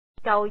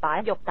夠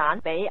擺肉蛋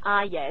俾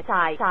阿爺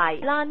晒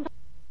爛。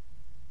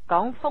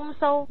講風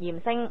騷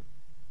艷星，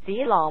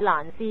指羅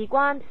蘭事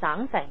關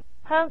省城、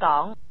香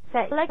港、石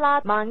瀝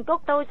啦、曼谷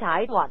都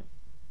踩勻，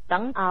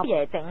等阿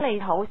爺整理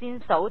好先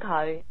數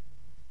佢。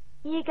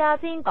依家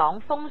先講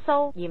風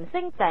騷艷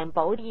星鄭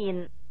寶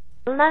燕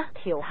呢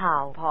條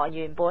姣婆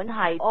原本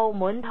係澳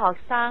門學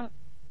生，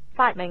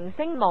發明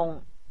星夢，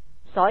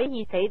所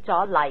以死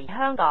咗嚟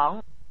香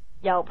港，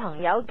由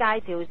朋友介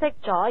紹識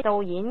咗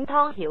導演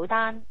湯曉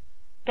丹。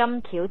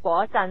咁巧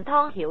嗰陣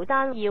湯曉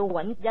丹要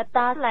搵一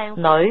單靚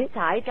女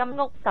踩金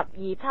屋十二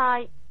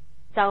釵，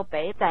就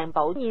俾鄭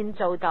寶燕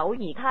做九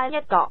姨太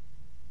一角，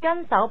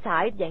跟手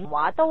踩影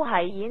畫都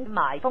係演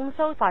埋風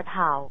騷發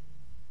姣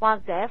或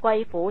者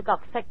貴婦角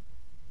色。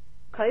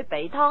佢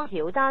俾湯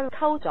曉丹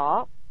溝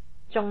咗，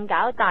仲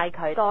搞大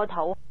佢個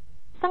肚，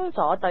生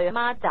咗對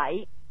孖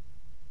仔。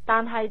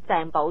但係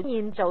鄭寶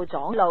燕做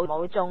咗老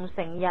母，仲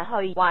成日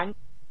去玩，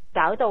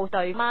搞到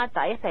對孖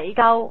仔死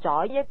鳩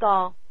咗一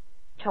個。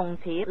從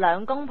此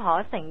兩公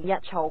婆成日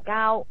嘈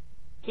交，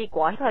結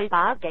果佢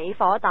把幾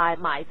伙帶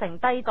埋剩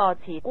低個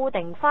慈姑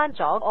定返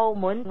咗澳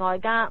門外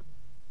家。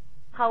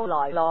後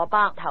來羅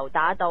伯頭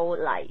打到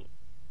嚟，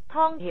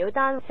湯曉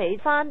丹死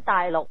返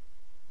大陸，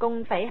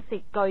共匪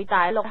竊據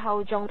大陸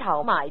後仲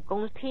投埋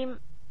共添。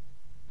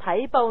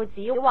睇報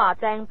紙話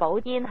鄭寶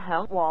燕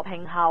響和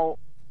平後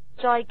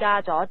再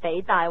嫁咗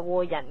俾大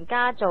戶人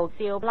家做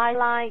少奶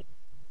奶，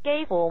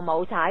幾乎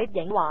冇踩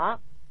影畫，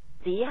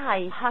只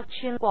係客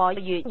串過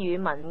粵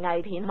語文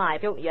藝片賣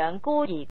肉養孤兒。